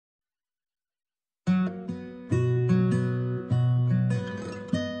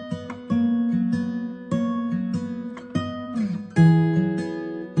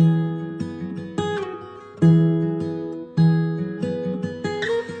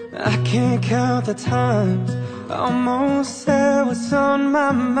I can't count the times I almost said what's on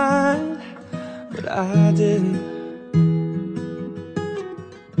my mind, but I didn't.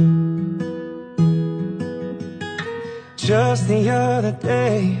 Just the other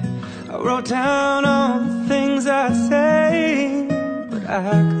day, I wrote down all the things I'd say, but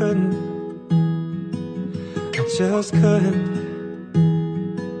I couldn't. I just couldn't.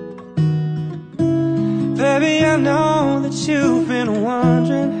 Baby, I know that you've been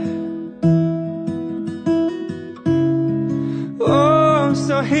wondering. Oh,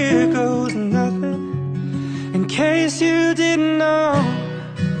 so here goes nothing. In case you didn't know,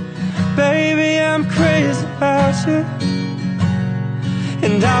 baby, I'm crazy about you.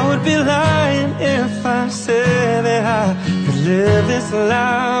 And I would be lying if I said that I could live this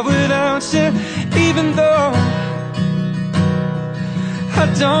life without you. Even though I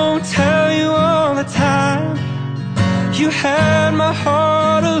don't tell you all the time, you had my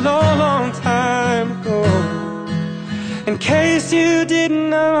heart a long, long time ago. In case you didn't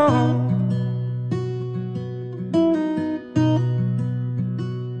know,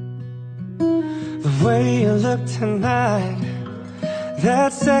 the way you look tonight,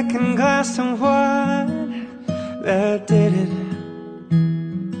 that second glass of wine, that did it.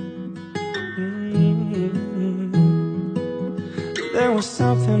 There was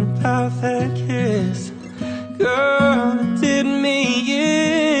something about that kiss, girl, that did me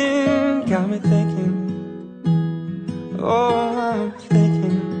in. Got me thinking, oh, I'm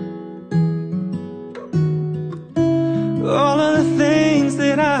thinking all of the things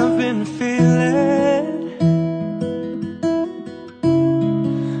that I've been feeling.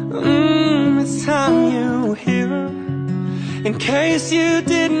 It's time you hear 'em. In case you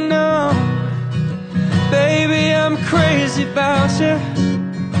didn't know, baby, I'm crazy about you.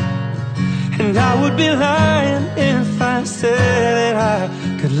 And I would be lying if I said that I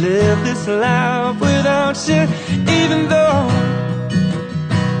could live this life without you. Even though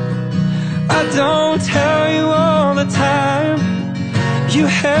I don't tell you all the time, you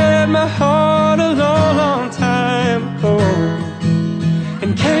had my heart a long, long time ago.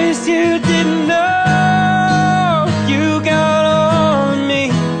 In case you didn't know, you got all of me.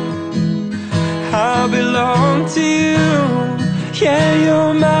 I belong to you. Yeah,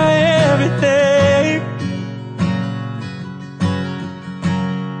 you're my everything.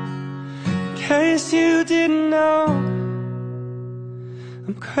 In case you didn't know,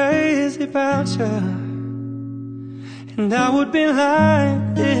 I'm crazy about you. And I would be lying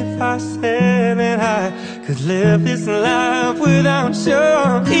if I said that I could live this life without you.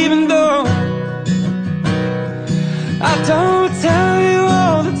 Even though I don't tell you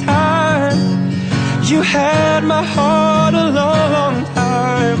all the time, you had my heart a long, long time